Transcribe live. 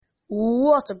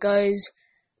What's up, guys?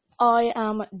 I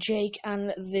am Jake,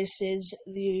 and this is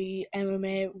the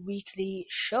MMA Weekly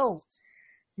Show.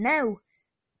 Now,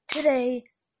 today,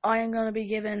 I am going to be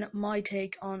giving my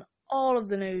take on all of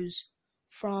the news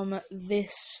from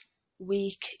this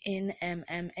week in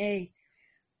MMA,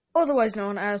 otherwise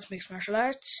known as mixed martial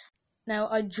arts. Now,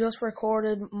 I just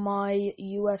recorded my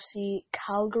UFC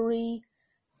Calgary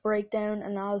breakdown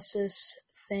analysis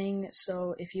thing,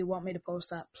 so if you want me to post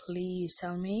that, please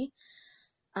tell me,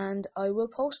 and I will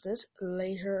post it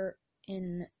later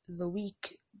in the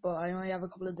week, but I only have a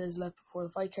couple of days left before the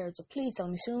fight card, so please tell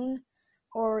me soon,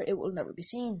 or it will never be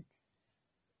seen.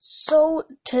 So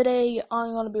today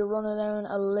I'm going to be running down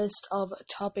a list of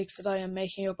topics that I am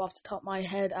making up off the top of my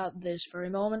head at this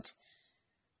very moment,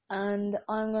 and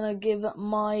I'm going to give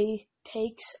my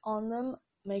takes on them.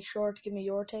 Make sure to give me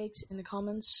your takes in the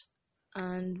comments,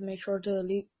 and make sure to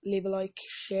leave a like,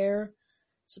 share,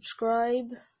 subscribe,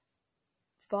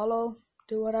 follow,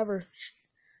 do whatever.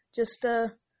 Just,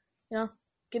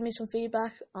 give me some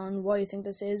feedback on what you think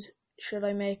this is. Should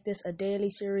I make this a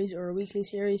daily series or a weekly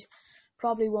series?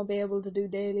 Probably won't be able to do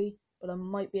daily, but I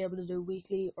might be able to do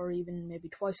weekly or even maybe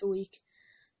twice a week.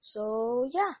 So,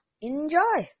 yeah,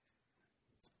 enjoy!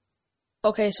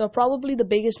 Okay, so probably the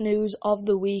biggest news of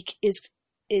the week is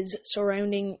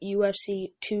surrounding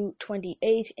UFC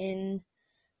 228 in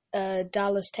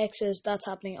Dallas, Texas. That's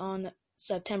happening on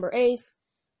September 8th,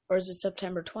 or is it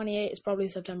September 28th? It's probably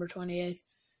September 28th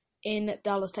in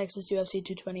Dallas, Texas, UFC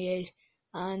 228.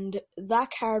 And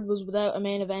that card was without a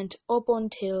main event up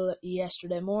until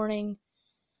yesterday morning.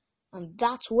 And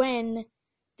that's when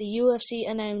the UFC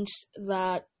announced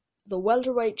that the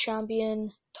welterweight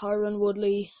champion, Tyron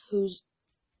Woodley, whose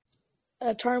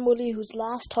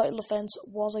last title defense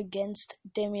was against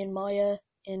Damian Maia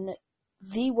in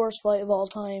the worst fight of all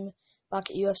time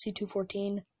back at UFC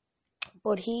 214.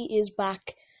 But he is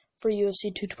back for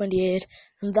UFC 228,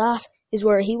 and that is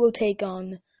where he will take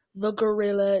on the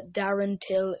Gorilla Darren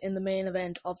Till in the main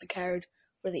event of the card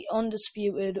for the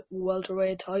undisputed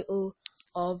welterweight title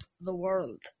of the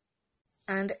world.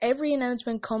 And every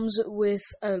announcement comes with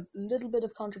a little bit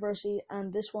of controversy,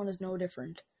 and this one is no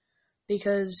different.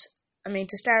 Because,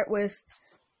 to start with,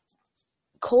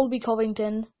 Colby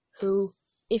Covington, who,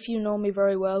 if you know me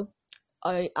very well,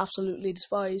 I absolutely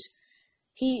despise,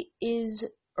 he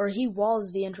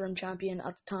was the interim champion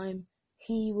at the time.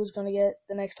 He was going to get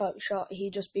the next title shot. He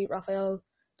just beat Rafael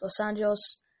Dos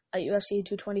Anjos at UFC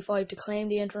 225 to claim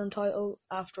the interim title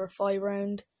after a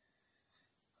 5-round.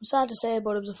 I'm sad to say,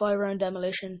 but it was a 5-round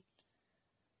demolition.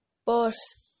 But,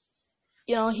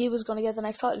 he was going to get the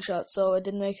next title shot, so it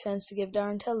didn't make sense to give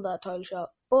Darren Till that title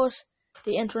shot. But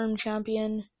the interim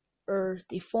champion, or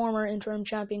the former interim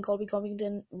champion, Colby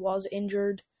Covington, was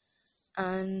injured,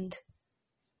 and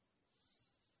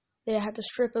they had to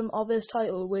strip him of his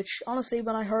title, which, honestly,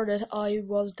 when I heard it, I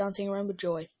was dancing around with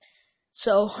joy.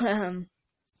 So,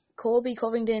 Colby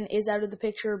Covington is out of the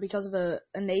picture because of a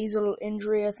nasal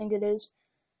injury, I think it is.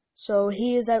 So,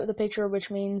 he is out of the picture, which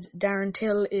means Darren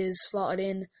Till is slotted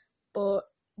in, but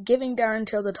giving Darren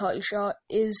Till the title shot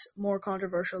is more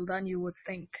controversial than you would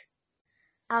think.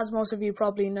 As most of you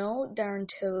probably know, Darren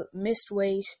Till missed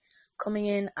weight, coming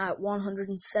in at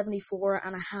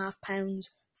 174.5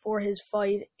 pounds for his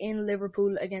fight in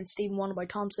Liverpool against Stephen Wonderboy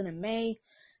Thompson in May.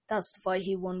 That's the fight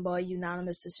he won by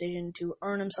unanimous decision to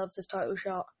earn himself this title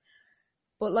shot.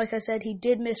 But like I said, he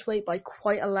did miss weight by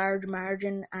quite a large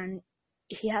margin, and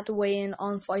he had to weigh in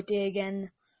on fight day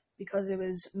again because it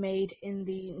was made in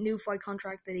the new fight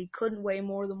contract that he couldn't weigh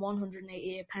more than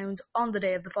 188 pounds on the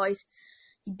day of the fight.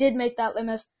 He did make that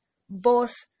limit,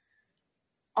 but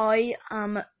I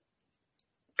am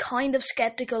kind of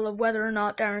skeptical of whether or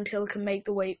not Darren Till can make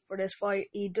the weight for this fight.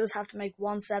 He does have to make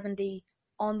 170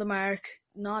 on the mark,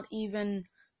 not even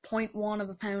 0.1 of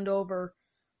a pound over,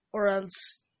 or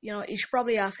else, you should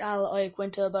probably ask Al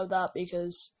Iaquinta about that,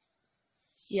 because,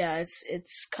 yeah, it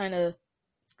kind of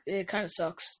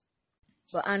sucks.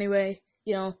 But anyway,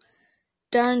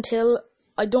 Darren Till,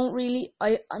 I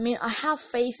have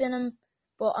faith in him,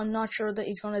 but I'm not sure that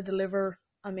he's going to deliver.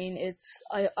 I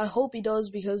hope he does,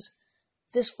 because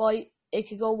this fight, it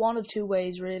could go one of two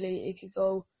ways, really. It could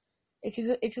go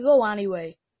any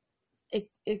way.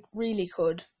 It really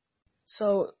could.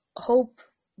 So,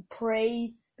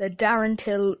 pray that Darren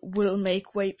Till will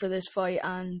make weight for this fight,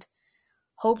 and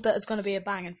hope that it's going to be a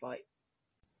banging fight.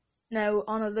 Now,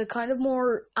 on the kind of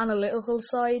more analytical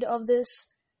side of this,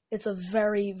 it's a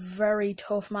very, very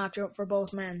tough matchup for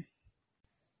both men.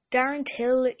 Darren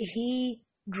Till, he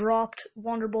dropped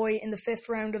Wonderboy in the 5th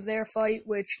round of their fight,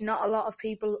 which not a lot of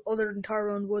people other than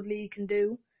Tyron Woodley can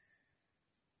do.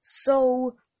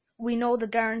 So, we know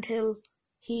that Darren Till,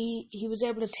 he was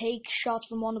able to take shots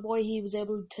from Wonderboy. He was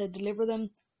able to deliver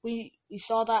them. We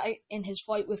saw that in his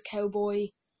fight with Cowboy.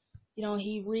 You know,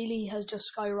 he really has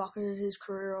just skyrocketed his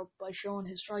career up by showing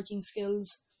his striking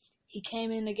skills. He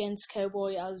came in against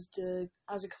Cowboy as a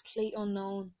complete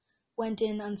unknown, went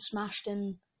in and smashed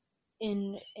him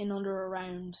in under a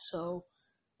round. So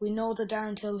we know that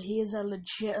Darren Till, he is a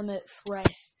legitimate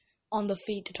threat on the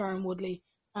feet to Tyron Woodley.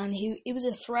 And he was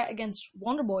a threat against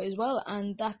Wonderboy as well.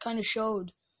 And that kind of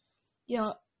showed, you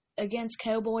know, against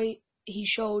Cowboy, he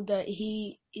showed that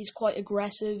he's quite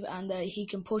aggressive and that he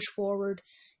can push forward.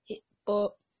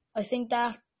 But I think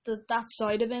that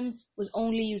side of him was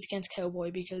only used against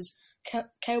Cowboy because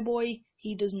Cowboy,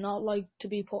 he does not like to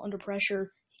be put under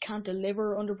pressure. He can't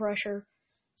deliver under pressure.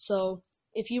 So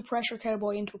if you pressure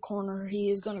Cowboy into a corner, he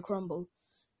is going to crumble.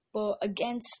 But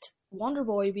against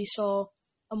Wonderboy, we saw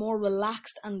a more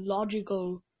relaxed and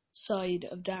logical side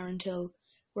of Darren Till,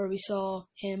 where we saw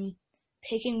him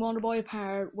picking Wonderboy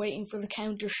apart, waiting for the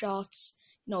counter shots,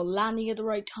 you know, landing at the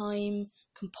right time,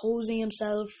 composing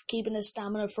himself, keeping his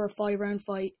stamina for a 5-round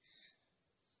fight.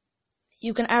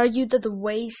 You can argue that the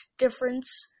weight difference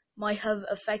might have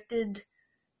affected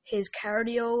his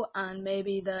cardio, and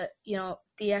maybe that, you know,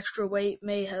 the extra weight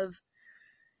may have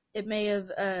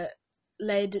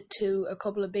led to a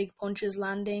couple of big punches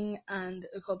landing and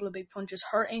a couple of big punches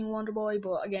hurting Wonderboy.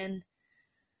 But again,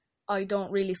 I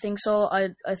don't really think so.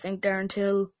 I think Darren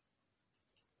Till,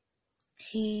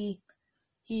 he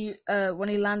when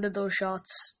he landed those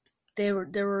shots, they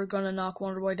were gonna knock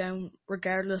Wonderboy down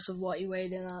regardless of what he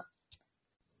weighed in at.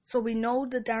 So we know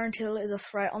that Darren Till is a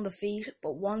threat on the feet,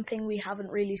 but one thing we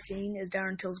haven't really seen is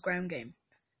Darren Till's ground game.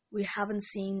 We haven't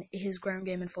seen his ground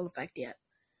game in full effect yet.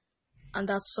 And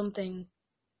that's something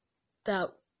that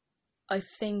I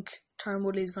think Tyron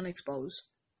Woodley is going to expose.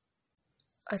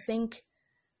 I think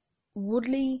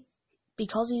Woodley,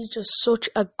 because he's just such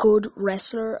a good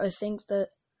wrestler, I think that,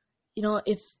 you know,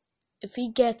 if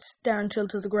he gets Darren Till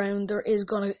to the ground, it's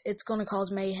gonna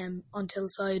cause mayhem on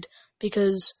Till's side,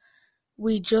 because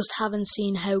we just haven't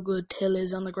seen how good Till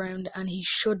is on the ground, and he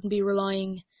shouldn't be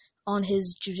relying on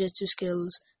his jiu-jitsu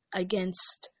skills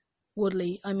against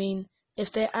Woodley. I mean,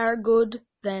 if they are good,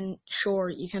 then sure,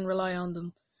 you can rely on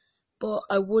them. But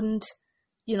I wouldn't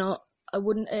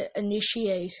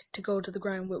initiate to go to the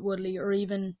ground with Woodley, or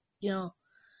even, you know,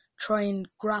 try and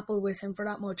grapple with him for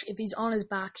that much. If he's on his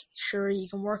back, sure, he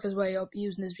can work his way up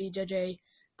using his BJJ,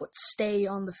 but stay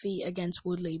on the feet against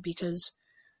Woodley, because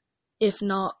if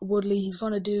not, Woodley, he's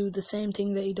going to do the same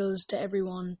thing that he does to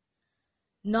everyone.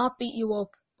 Not beat you up,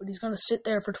 but he's going to sit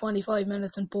there for 25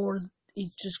 minutes and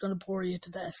he's just going to bore you to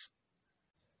death.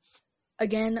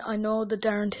 Again, I know that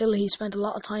Darren Till, he spent a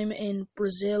lot of time in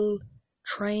Brazil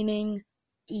training.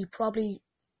 He probably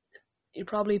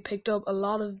picked up a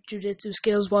lot of jiu-jitsu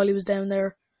skills while he was down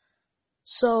there.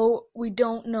 So we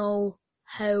don't know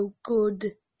how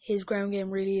good his ground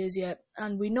game really is yet.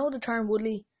 And we know that Tyron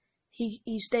Woodley,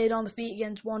 he stayed on the feet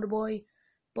against Wonderboy.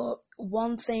 But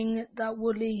one thing that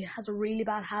Woodley has a really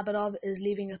bad habit of is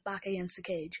leaving his back against the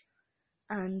cage.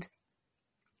 And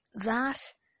that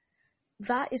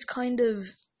is kind of,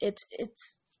 it's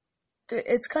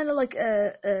kind of like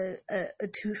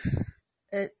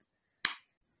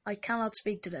I cannot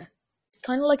speak today. It's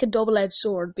kind of like a double-edged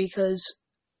sword, because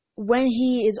when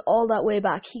he is all that way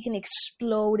back, he can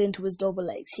explode into his double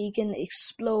legs. He can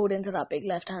explode into that big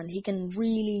left hand. He can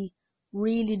really,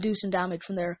 really do some damage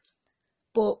from there.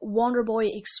 But Wonderboy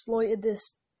exploited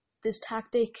this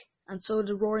tactic, and so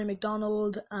did Rory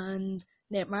McDonald and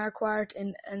Nate Marquardt,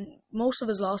 and most of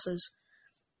his losses.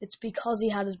 It's because he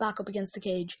had his back up against the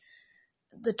cage.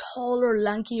 The taller,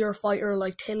 lankier fighter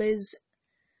like Till is,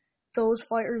 those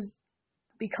fighters,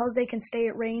 because they can stay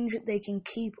at range, they can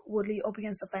keep Woodley up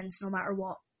against the fence no matter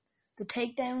what. The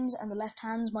takedowns and the left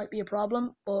hands might be a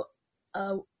problem, but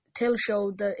Till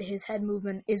showed that his head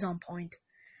movement is on point.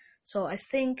 So I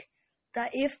think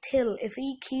that if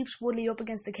he keeps Woodley up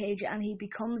against the cage and he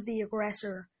becomes the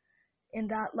aggressor in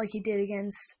that, like he did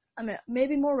against, I mean,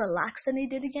 maybe more relaxed than he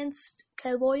did against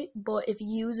Cowboy, but if he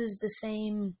uses the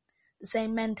same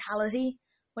mentality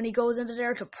when he goes into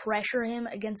there to pressure him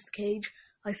against the cage,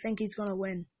 I think he's going to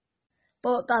win.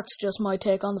 But that's just my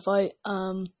take on the fight.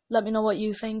 Let me know what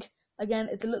you think. Again,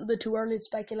 it's a little bit too early to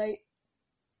speculate.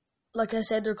 Like I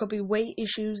said, there could be weight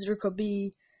issues, there could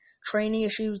be training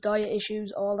issues, diet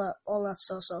issues, all that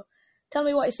stuff. So tell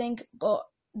me what you think. But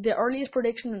the earliest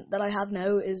prediction that I have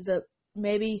now is that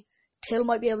maybe Till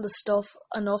might be able to stuff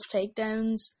enough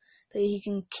takedowns that he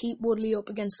can keep Woodley up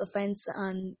against the fence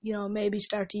and, you know, maybe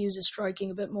start to use his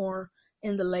striking a bit more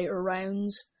in the later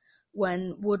rounds.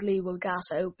 when Woodley will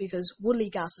gas out, because Woodley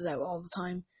gasses out all the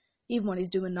time. Even when he's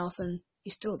doing nothing, he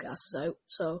still gasses out.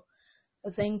 So I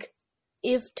think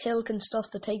if Till can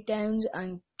stuff the takedowns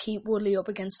and keep Woodley up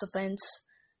against the fence,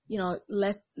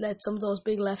 let some of those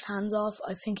big left hands off,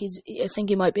 I think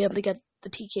he might be able to get the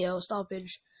TKO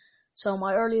stoppage. So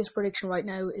my earliest prediction right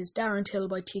now is Darren Till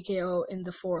by TKO in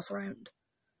the 4th round.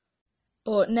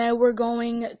 But now we're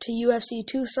going to UFC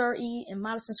 230 in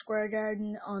Madison Square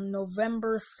Garden on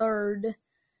November 3rd.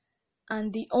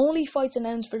 And the only fights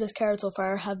announced for this card so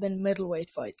far have been middleweight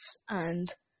fights.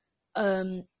 And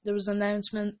there was an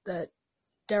announcement that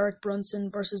Derek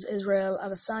Brunson versus Israel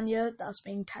Adesanya, that's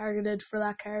being targeted for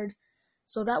that card.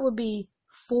 So that would be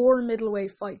 4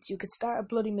 middleweight fights. You could start a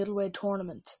bloody middleweight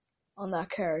tournament on that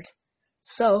card.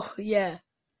 So, yeah.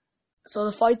 So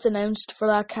the fights announced for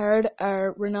that card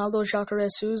are Ronaldo Jacare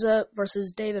Souza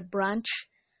versus David Branch,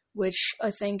 which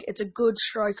I think it's a good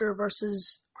striker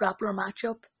versus grappler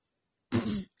matchup.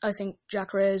 I think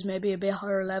Jacare is maybe a bit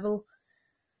higher level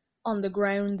on the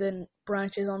ground than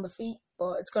Branch is on the feet,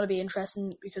 but it's going to be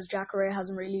interesting because Jacare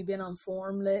hasn't really been on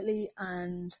form lately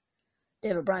and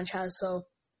David Branch has. So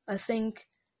I think,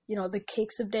 the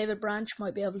kicks of David Branch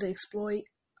might be able to exploit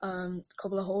a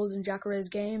couple of holes in Jacare's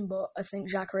game, but I think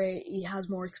Jacare, he has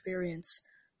more experience,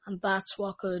 and that's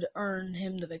what could earn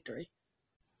him the victory.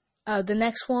 The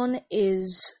next one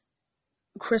is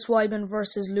Chris Weidman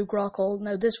versus Luke Rockhold.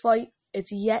 Now this fight,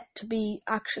 it's yet to be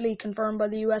actually confirmed by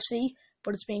the UFC,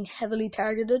 but it's being heavily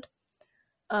targeted.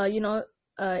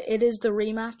 It is the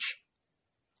rematch,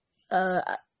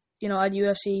 at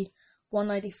UFC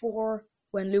 194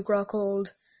 when Luke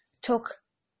Rockhold took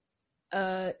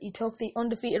the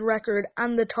undefeated record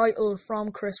and the title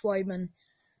from Chris Weidman.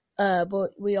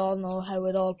 But we all know how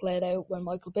it all played out when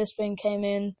Michael Bisping came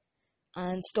in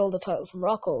and stole the title from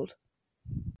Rockhold.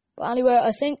 But anyway,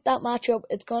 I think that matchup,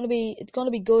 it's gonna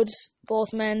be good.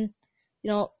 Both men,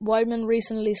 Weidman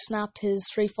recently snapped his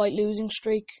 3-fight losing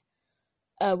streak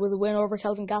with a win over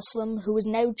Kelvin Gastelum, who is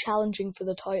now challenging for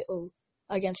the title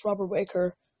against Robert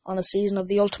Whittaker on a season of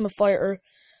The Ultimate Fighter.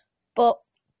 But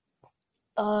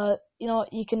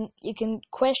you can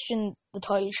question the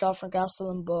title shot from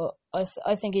Gastelum, but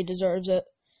I think he deserves it.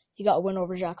 He got a win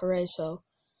over Jacare, so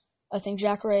I think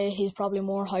Jacare, he's probably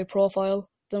more high profile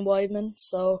than Weidman,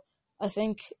 so I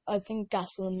think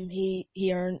Gastelum,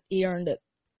 he earned it.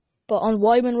 But on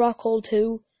Weidman Rockhold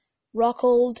too,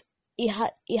 Rockhold, he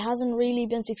hasn't really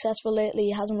been successful lately.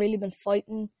 He hasn't really been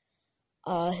fighting.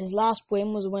 His last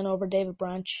win was a win over David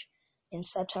Branch in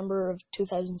September of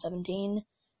 2017,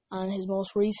 and his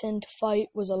most recent fight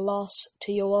was a loss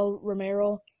to Yoel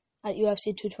Romero at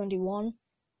UFC 221.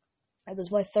 It was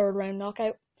by 3rd round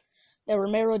knockout. Now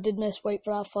Romero did miss weight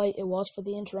for that fight. It was for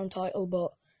the interim title,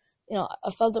 but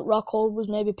I felt that Rockhold was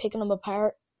maybe picking him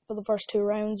apart for the first 2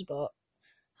 rounds, but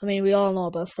we all know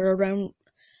about 3rd round.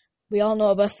 We all know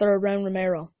about 3rd round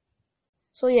Romero.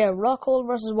 So yeah, Rockhold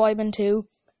versus Weidman too.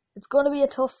 It's going to be a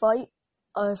tough fight.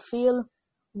 I feel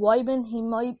Weidman, he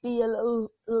might be a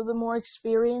little bit more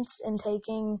experienced in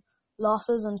taking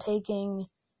losses and taking,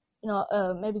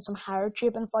 maybe some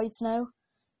hardship in fights now.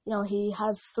 He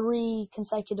had 3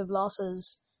 consecutive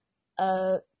losses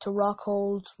to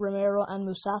Rockhold, Romero, and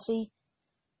Mousasi,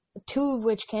 2 of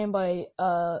which came by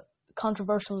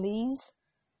controversial knees.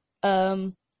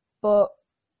 But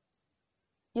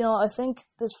I think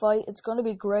this fight, it's going to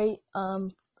be great.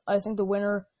 I think the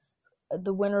winner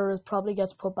probably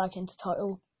gets put back into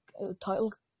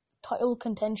title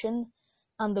contention,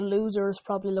 and the loser is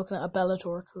probably looking at a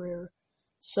Bellator career.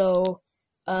 So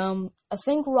I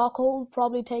think Rockhold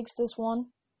probably takes this one,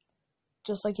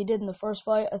 just like he did in the first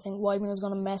fight. I think Weidman is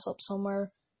going to mess up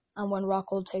somewhere, and when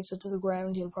Rockhold takes it to the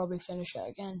ground, he'll probably finish it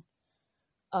again.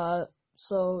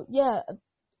 So yeah,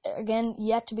 again,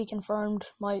 yet to be confirmed,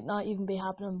 might not even be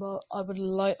happening, but I would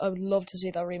love to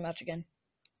see that rematch again.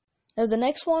 Now the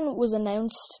next one was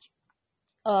announced,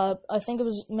 I think it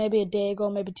was maybe a day ago,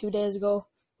 maybe 2 days ago,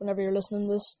 whenever you're listening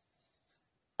to this.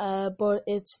 But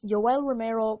it's Yoel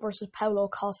Romero versus Paulo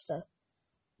Costa.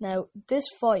 Now, this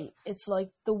fight, it's like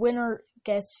the winner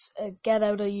gets a get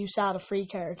out of USADA free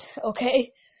card,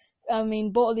 okay?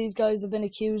 Both of these guys have been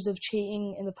accused of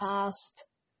cheating in the past.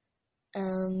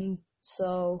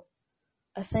 So,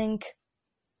 I think,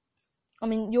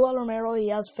 Yoel Romero, he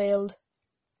has failed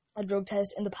a drug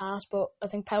test in the past, but I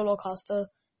think Paulo Costa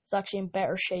is actually in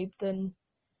better shape than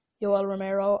Yoel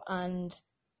Romero, and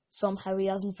somehow he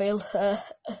hasn't failed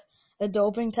a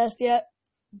doping test yet,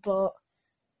 but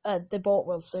they both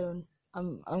will soon.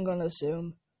 I'm gonna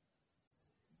assume.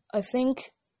 I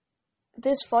think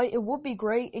this fight, it would be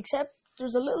great, except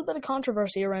there's a little bit of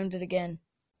controversy around it again.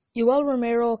 Yoel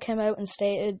Romero came out and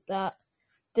stated that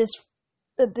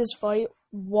this fight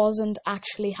wasn't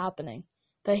actually happening,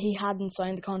 that he hadn't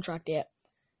signed the contract yet.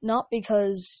 Not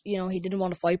because, he didn't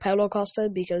want to fight Paulo Costa,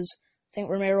 because I think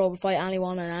Romero would fight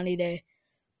anyone on any day,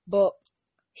 but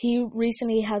he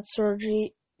recently had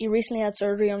surgery. He recently had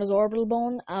surgery on his orbital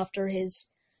bone after his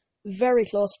very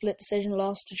close split decision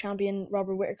loss to champion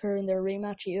Robert Whittaker in their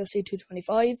rematch at UFC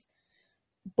 225.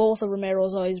 Both of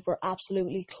Romero's eyes were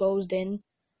absolutely closed in,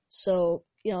 so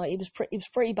he was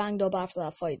pretty banged up after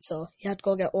that fight. So he had to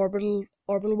go get orbital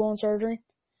bone surgery,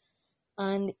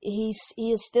 and he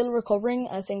is still recovering.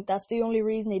 I think that's the only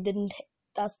reason he didn't.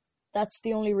 That's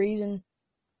the only reason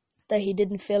that he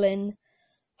didn't fill in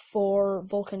for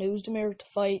Volkan Oezdemir to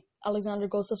fight Alexander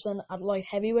Gustafsson at light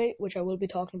heavyweight, which I will be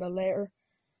talking about later.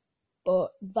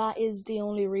 But that is the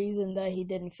only reason that he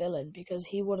didn't fill in, because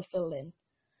he would have filled in.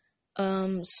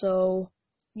 So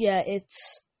yeah,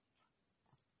 it's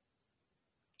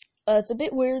a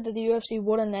bit weird that the UFC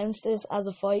would announce this as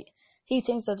a fight. He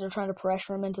thinks that they're trying to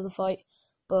pressure him into the fight,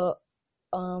 but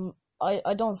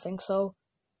I don't think so.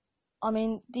 I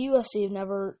mean, the UFC,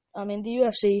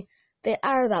 they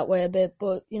are that way a bit,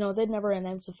 but, they'd never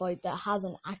announce a fight that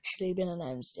hasn't actually been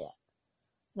announced yet.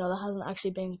 That hasn't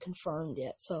actually been confirmed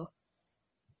yet. So,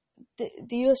 the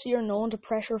UFC are known to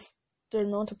pressure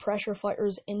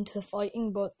fighters into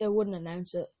fighting, but they wouldn't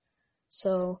announce it.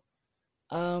 So,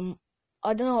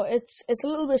 I don't know, it's a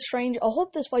little bit strange. I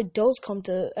hope this fight does come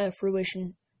to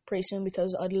fruition pretty soon,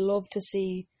 because I'd love to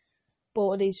see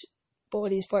both of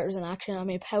these fighters in action. I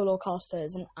mean, Paulo Costa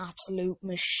is an absolute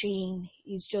machine.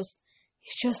 He's just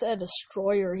a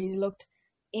destroyer. He's looked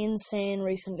insane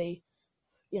recently.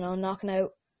 Knocking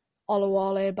out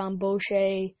Olawale,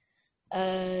 Bamboche,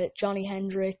 Johnny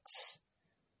Hendricks,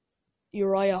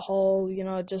 Uriah Hall.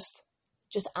 Just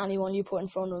anyone you put in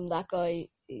front of him, that guy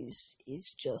he's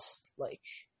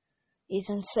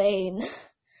insane.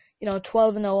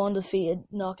 12-0 undefeated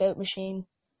knockout machine.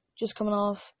 Just coming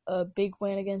off a big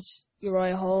win against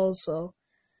Uriah Hall, so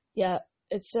yeah,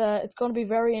 it's going to be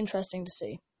very interesting to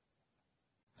see.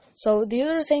 So the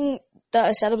other thing that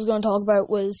I said I was going to talk about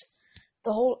was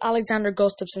the whole Alexander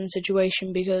Gustafsson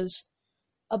situation, because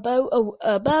about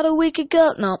a week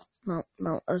ago, no,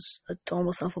 I told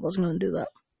myself I wasn't going to do that.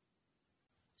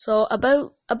 So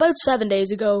about 7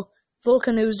 days ago,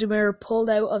 Volkan Oezdemir pulled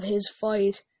out of his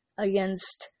fight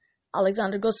against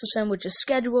Alexander Gustafsson, which is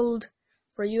scheduled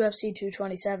for UFC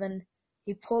 227.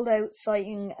 He pulled out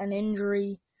citing an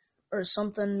injury or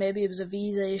something. Maybe it was a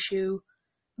visa issue,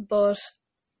 but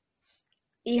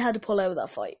he had to pull out of that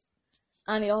fight.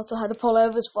 And he also had to pull out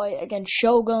of his fight against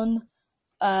Shogun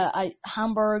at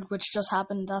Hamburg, which just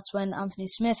happened. That's when Anthony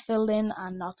Smith filled in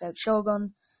and knocked out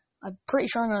Shogun. I'm pretty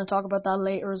sure I'm going to talk about that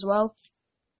later as well.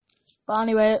 But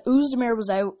anyway, Oezdemir was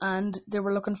out, and they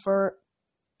were looking for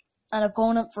an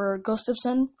opponent for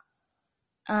Gustafsson.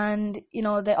 And,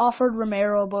 they offered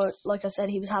Romero, but like I said,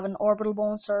 he was having orbital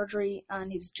bone surgery,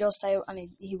 and he was just out,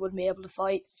 and he wouldn't be able to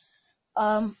fight.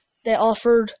 They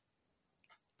offered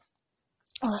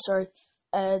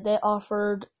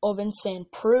Ovin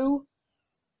St. Preux,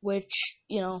 which,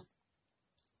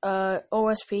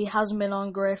 OSP hasn't been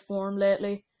on great form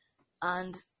lately,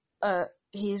 and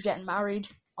he's getting married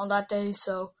on that day,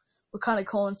 so we kind of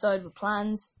coincide with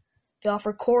plans. They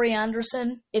offered Corey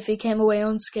Anderson if he came away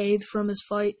unscathed from his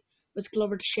fight with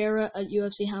Glover Teixeira at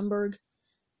UFC Hamburg,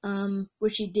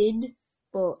 which he did,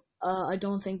 but I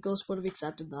don't think Gus would have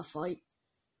accepted that fight.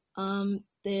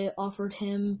 They offered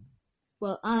him,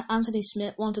 Anthony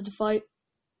Smith wanted to fight.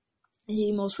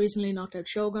 He most recently knocked out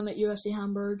Shogun at UFC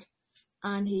Hamburg,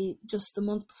 and just the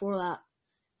month before that,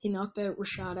 he knocked out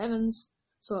Rashad Evans,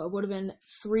 so it would have been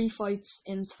 3 fights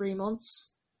in 3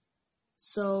 months.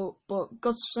 So, but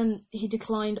Gustafsson, he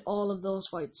declined all of those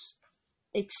fights,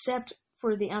 except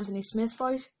for the Anthony Smith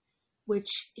fight,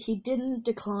 which he didn't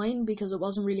decline because it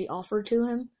wasn't really offered to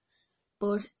him.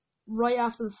 But right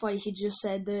after the fight, he just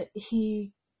said that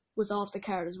he was off the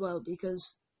card as well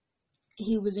because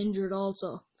he was injured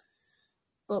also.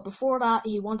 But before that,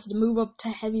 he wanted to move up to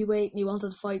heavyweight, and he wanted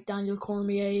to fight Daniel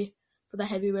Cormier for the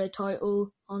heavyweight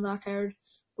title on that card,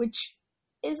 which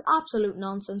is absolute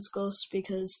nonsense, Gus,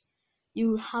 because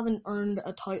you haven't earned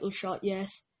a title shot yet.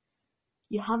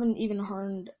 You haven't even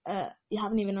earned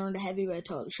a heavyweight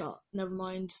title shot. Never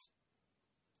mind.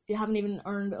 You haven't even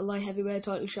earned a light heavyweight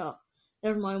title shot.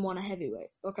 Never mind won a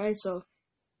heavyweight. Okay, so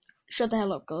shut the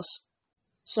hell up, Gus.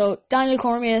 So Daniel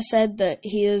Cormier said that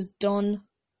he is done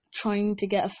trying to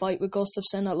get a fight with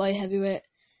Gustafsson at light heavyweight.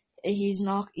 He's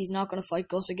not going to fight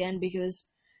Gus again because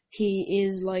he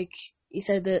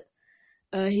said that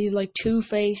he's like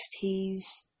two-faced. He's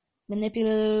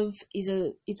manipulative. He's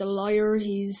a liar.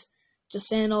 He's just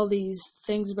saying all these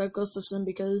things about Gustafsson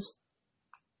because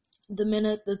the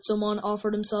minute that someone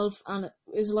offered himself and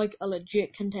is like a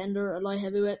legit contender at light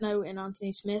heavyweight now in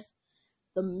Anthony Smith,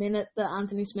 the minute that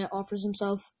Anthony Smith offers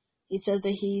himself, he says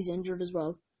that he's injured as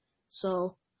well.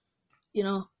 So,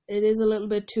 it is a little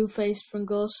bit two-faced from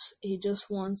Gus. He just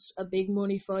wants a big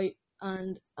money fight,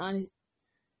 and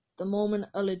the moment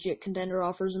a legit contender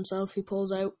offers himself, he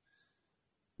pulls out,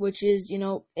 which is,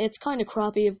 it's kind of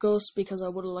crappy of Gus because I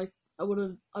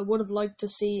would have liked to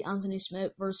see Anthony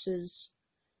Smith versus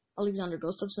Alexander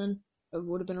Gustafsson. It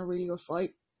would have been a really good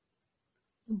fight.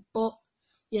 But,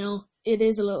 it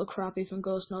is a little crappy from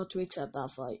Gus not to accept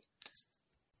that fight.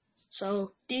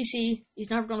 So, DC, he's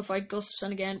never going to fight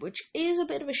Gustafsson again, which is a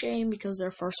bit of a shame because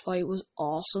their first fight was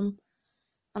awesome.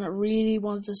 And I really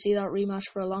wanted to see that rematch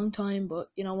for a long time, but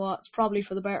you know what? It's probably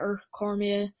for the better.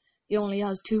 Cormier, he only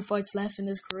has 2 fights left in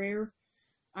his career.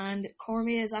 And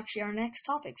Cormier is actually our next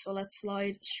topic, so let's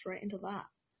slide straight into that.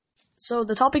 So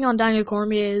the topic on Daniel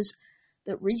Cormier is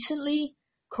that recently,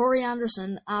 Corey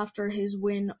Anderson, after his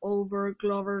win over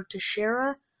Glover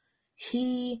Teixeira,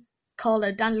 he called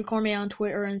out Daniel Cormier on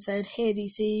Twitter and said, "Hey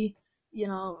DC,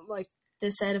 they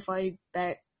said if I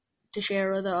bet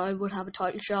Teixeira that I would have a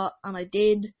title shot, and I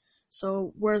did,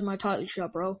 so where's my title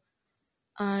shot, bro?"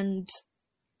 And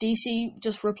DC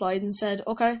just replied and said,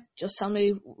 "Okay, just tell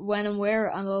me when and where,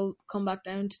 and I'll come back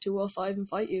down to 205 and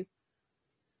fight you."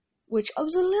 Which I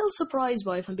was a little surprised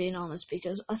by, if I'm being honest,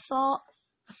 because I thought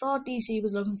DC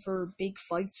was looking for big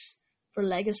fights for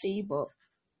legacy, but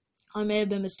I may have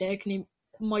been mistaken. He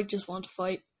might just want to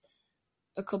fight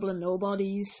a couple of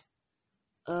nobodies.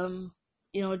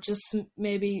 Just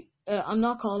maybe. I'm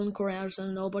not calling Corey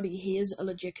Anderson a nobody. He is a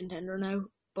legit contender now,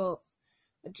 but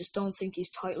I just don't think he's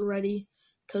title ready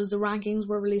because the rankings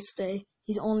were released today.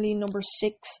 He's only number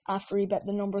 6 after he bet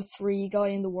the number 3 guy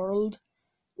in the world,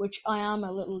 which I am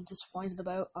a little disappointed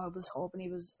about. I was hoping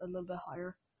he was a little bit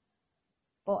higher.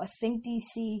 But I think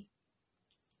DC,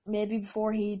 maybe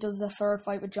before he does the 3rd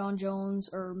fight with John Jones,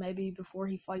 or maybe before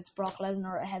he fights Brock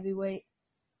Lesnar at heavyweight,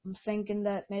 I'm thinking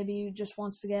that maybe he just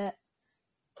wants to get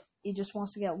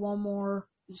one more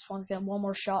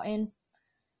shot in.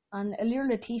 And Ilir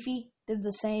Latifi did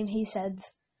the same. He said,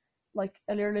 Ilir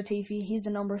Latifi, he's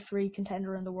the number 3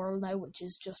 contender in the world now, which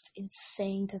is just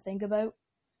insane to think about.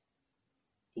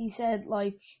 He said,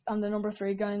 I'm the number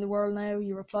 3 guy in the world now.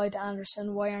 You replied to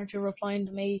Anderson. Why aren't you replying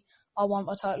to me? I want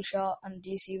my title shot. And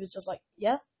DC was just like,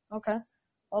 yeah, okay,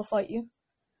 I'll fight you.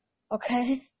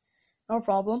 Okay, no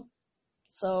problem.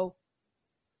 So,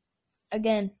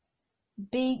 again,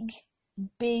 big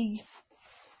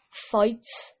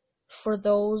fights for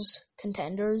those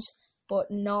contenders, but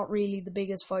not really the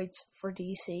biggest fights for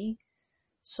DC.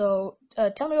 So,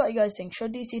 tell me what you guys think.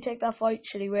 Should DC take that fight?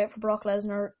 Should he wait for Brock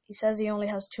Lesnar? He says he only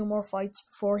has 2 more fights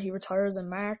before he retires in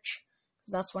March,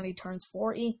 because that's when he turns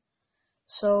 40.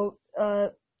 So,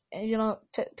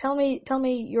 tell me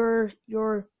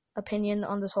your opinion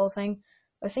on this whole thing.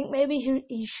 I think maybe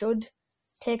he should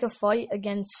take a fight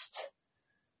against,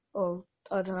 I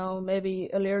don't know,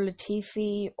 maybe Ilir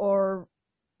Latifi, or,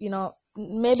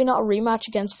 maybe not a rematch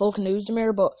against Volkan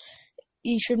Oezdemir, but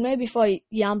he should maybe fight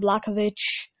Jan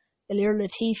Blachowicz, Ilir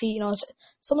Latifi,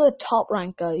 some of the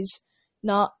top-ranked guys,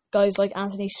 not guys like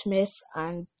Anthony Smith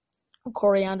and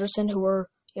Corey Anderson, who are,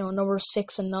 number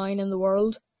 6 and 9 in the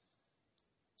world.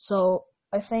 So,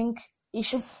 I think he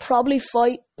should probably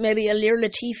fight maybe Ilir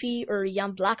Latifi or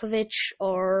Jan Blachowicz,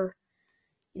 or,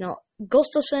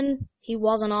 Gustafsson. He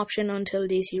was an option until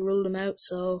DC ruled him out,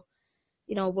 so,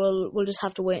 we'll just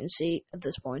have to wait and see at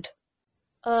this point.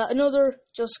 Another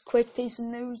just quick piece of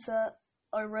news that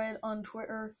I read on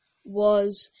Twitter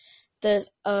was that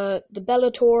the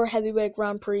Bellator Heavyweight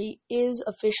Grand Prix is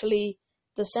officially,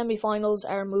 the semi-finals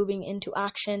are moving into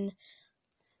action,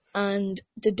 and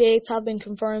the dates have been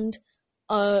confirmed.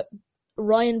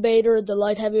 Ryan Bader, the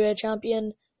light heavyweight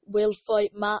champion, will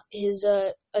fight Matt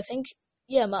Mitrione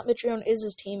is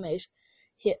his teammate.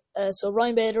 So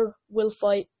Ryan Bader will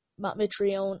fight Matt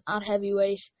Mitrione at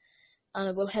heavyweight, and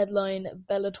it will headline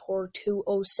Bellator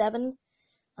 207,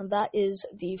 and that is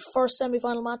the first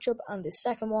semi-final matchup, and the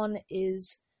second one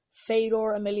is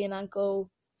Fedor Emelianenko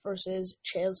versus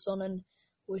Chael Sonnen,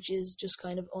 which is just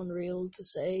kind of unreal to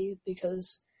say,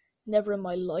 because never in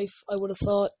my life I would have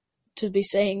thought to be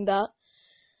saying that.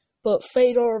 But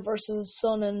Fedor versus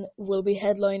Sonnen will be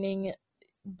headlining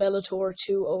Bellator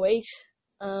 208,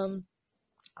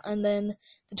 and then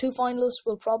the 2 finalists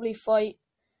will probably fight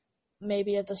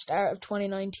maybe at the start of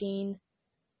 2019.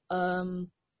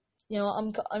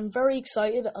 I'm very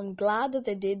excited. I'm glad that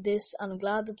they did this, and I'm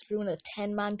glad that they're doing a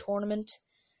 10-man tournament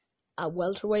at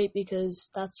welterweight, because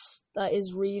that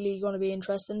is really going to be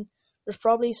interesting. There's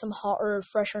probably some hotter,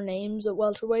 fresher names at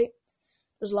welterweight.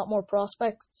 There's a lot more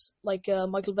prospects, like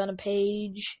Michael Venom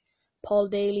Page, Paul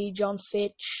Daly, John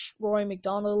Fitch, Rory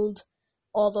McDonald.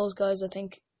 All those guys, I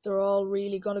think they're all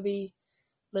really going to be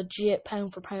legit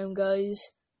pound for pound guys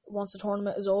once the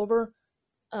tournament is over.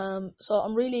 So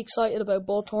I'm really excited about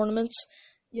both tournaments.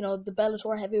 The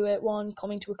Bellator heavyweight one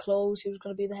coming to a close, who's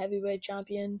going to be the heavyweight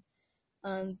champion,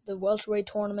 and the welterweight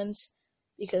tournament,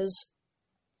 because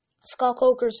Scott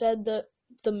Coker said that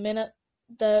the minute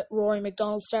that Rory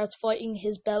McDonald starts fighting,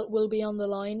 his belt will be on the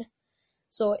line.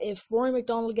 So if Rory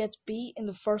McDonald gets beat in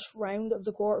the first round of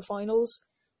the quarterfinals,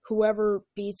 whoever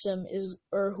beats him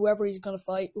whoever he's going to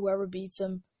fight, whoever beats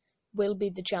him will be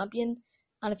the champion.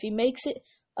 And if he makes it,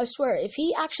 I swear, if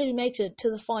he actually makes it to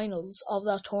the finals of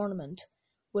that tournament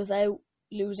without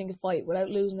losing a fight, without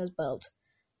losing his belt,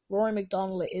 Rory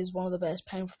McDonald is one of the best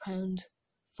pound for pound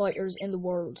fighters in the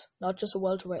world. Not just a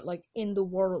welterweight, like in the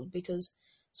world, because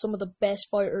some of the best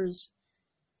fighters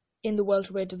in the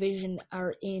welterweight division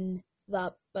are in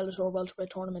that Bellator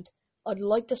welterweight tournament. I'd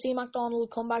like to see McDonald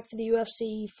come back to the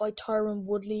UFC, fight Tyron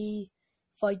Woodley,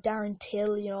 fight Darren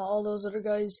Till, all those other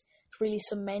guys, to really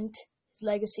cement his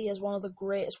legacy as one of the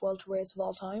greatest welterweights of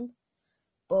all time.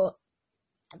 But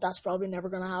that's probably never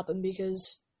going to happen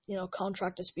because,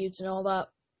 contract disputes and all that.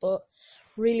 But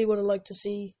really would have liked to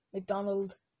see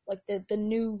McDonald, like the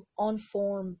new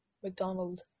on-form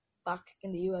McDonald, back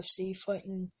in the UFC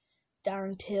fighting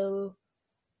Darren Till,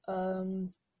 other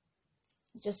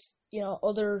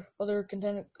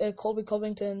contender, Colby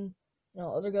Covington,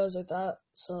 other guys like that.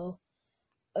 So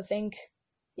I think,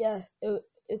 I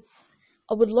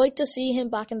would like to see him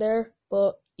back in there,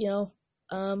 but the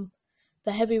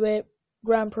heavyweight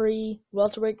Grand Prix,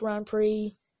 welterweight Grand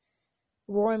Prix,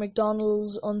 Rory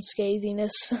McDonald's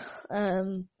unscathiness.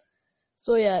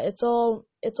 So yeah, it's all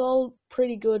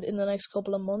pretty good in the next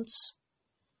couple of months.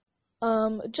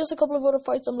 Just a couple of other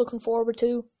fights I'm looking forward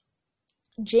to.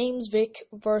 James Vick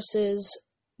versus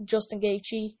Justin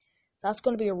Gaethje. That's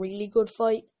going to be a really good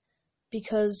fight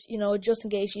because, Justin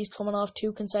Gaethje's coming off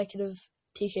 2 consecutive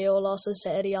TKO losses to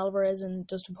Eddie Alvarez and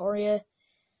Dustin Poirier.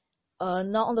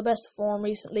 Not on the best of form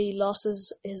recently, lost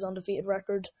his undefeated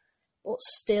record, but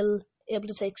still able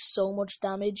to take so much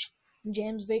damage. And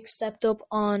James Vick stepped up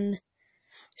on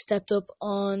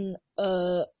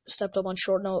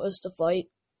short notice to fight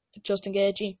Justin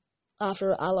Gaethje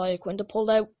after Ally Quinta pulled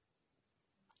out.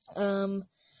 I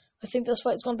think this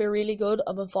fight is going to be really good.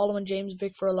 I've been following James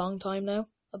Vick for a long time now.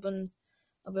 I've been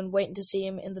waiting to see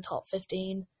him in the top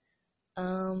 15.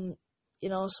 So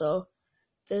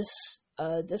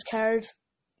this card,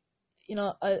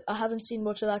 I haven't seen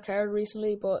much of that card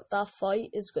recently, but that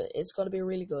fight it's going to be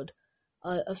really good.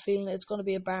 I'm feeling it's going to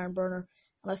be a barn burner,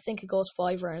 and I think it goes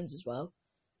 5 rounds as well.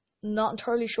 Not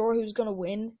entirely sure who's going to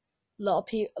win. A lot of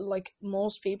people, like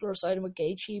most people, are siding with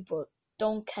Gaethje, but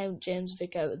don't count James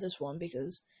Vick out of this one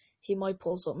because he might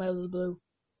pull something out of the blue.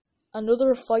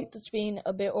 Another fight that's been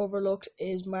a bit overlooked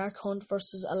is Mark Hunt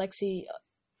versus Alexei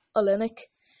Oleinik.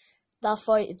 That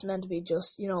fight, it's meant to be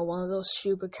just, one of those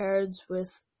stupid cards with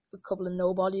a couple of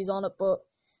nobodies on it, but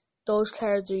those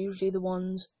cards are usually the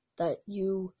ones that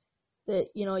you're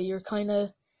kind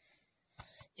of,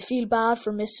 you feel bad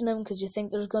for missing them because you think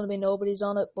there's going to be nobodies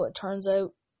on it, but it turns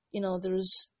out,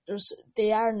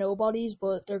 they are nobodies,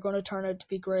 but they're going to turn out to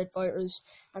be great fighters,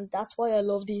 and that's why I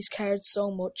love these cards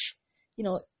so much.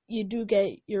 You do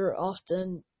get your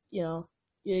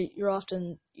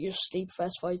sleep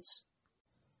fest fights,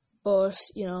 but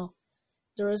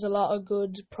there is a lot of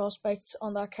good prospects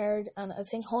on that card, and I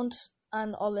think Hunt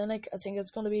and Oleinik, I think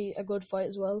it's going to be a good fight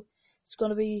as well. It's going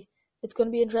to be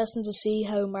interesting to see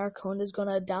how Mark Hunt is going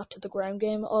to adapt to the ground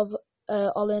game of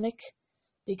Oleinik,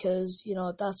 because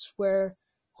that's where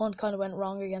Hunt kind of went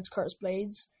wrong against Curtis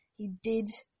Blades. He did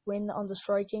win on the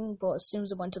striking, but as soon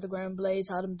as it went to the ground, Blades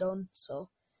had him done. So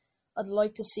I'd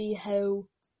like to see how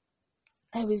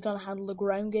he's going to handle the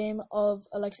ground game of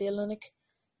Alexei Oleinik,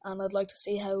 and I'd like to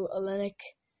see how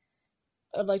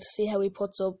he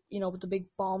puts up, with the big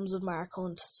bombs of Mark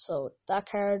Hunt. So that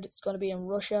card is going to be in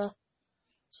Russia.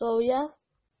 So yeah,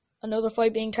 another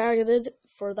fight being targeted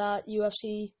for that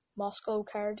UFC Moscow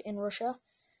card in Russia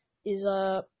is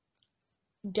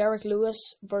Derek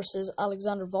Lewis versus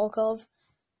Alexander Volkov.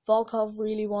 Volkov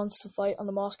really wants to fight on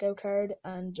the Moscow card,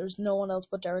 and there's no one else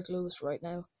but Derek Lewis right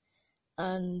now.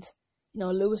 And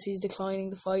Lewis, he's declining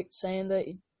the fight, saying that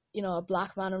a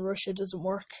black man in Russia doesn't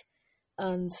work,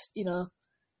 and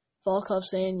Volkov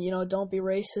saying don't be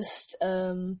racist.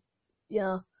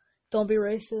 don't be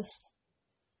racist.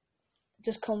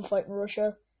 Just come fight in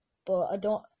Russia. But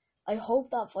I hope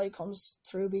that fight comes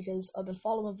through because I've been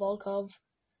following Volkov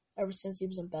ever since he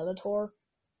was in Bellator,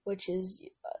 which is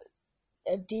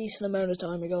a decent amount of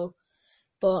time ago.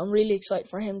 But I'm really excited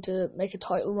for him to make a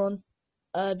title run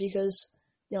because,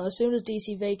 as soon as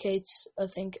DC vacates, I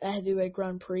think a heavyweight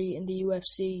Grand Prix in the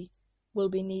UFC will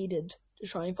be needed to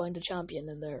try and find a champion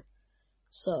in there.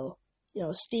 So,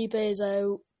 Stipe is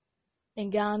out.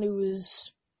 Ngannou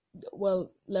is,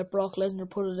 let Brock Lesnar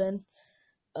put it in.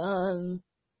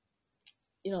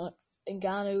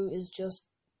 Ngannou is just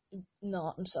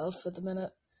not himself at the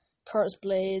minute. Curtis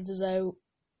Blades is out.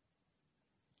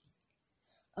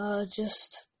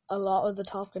 Just a lot of the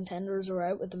top contenders are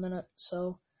out at the minute.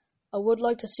 So I would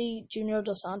like to see Junior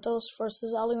Dos Santos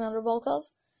versus Alexander Volkov,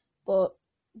 but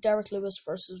Derek Lewis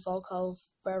versus Volkov,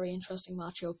 very interesting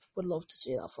matchup. Would love to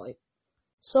see that fight.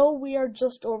 So we are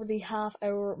just over the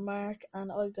half-hour mark,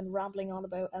 and I've been rambling on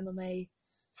about MMA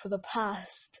for the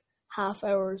past half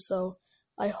hour, so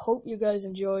I hope you guys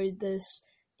enjoyed this.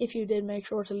 If you did, make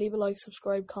sure to leave a like,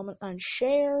 subscribe, comment, and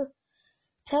share.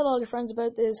 Tell all your friends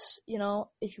about this.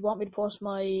 If you want me to post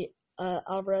my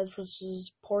Alvarez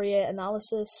versus Poirier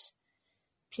analysis,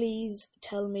 please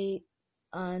tell me,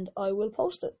 and I will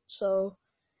post it. So,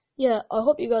 I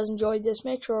hope you guys enjoyed this.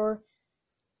 Make sure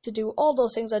to do all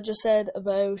those things I just said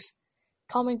about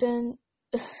commenting,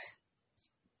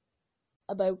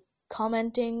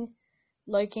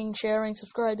 liking, sharing,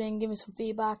 subscribing, give me some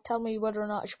feedback, tell me whether or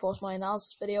not I should post my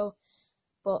analysis video.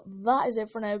 But that is it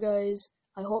for now, guys.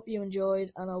 I hope you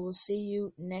enjoyed, and I will see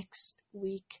you next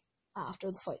week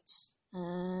after the fights.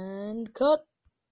 And cut!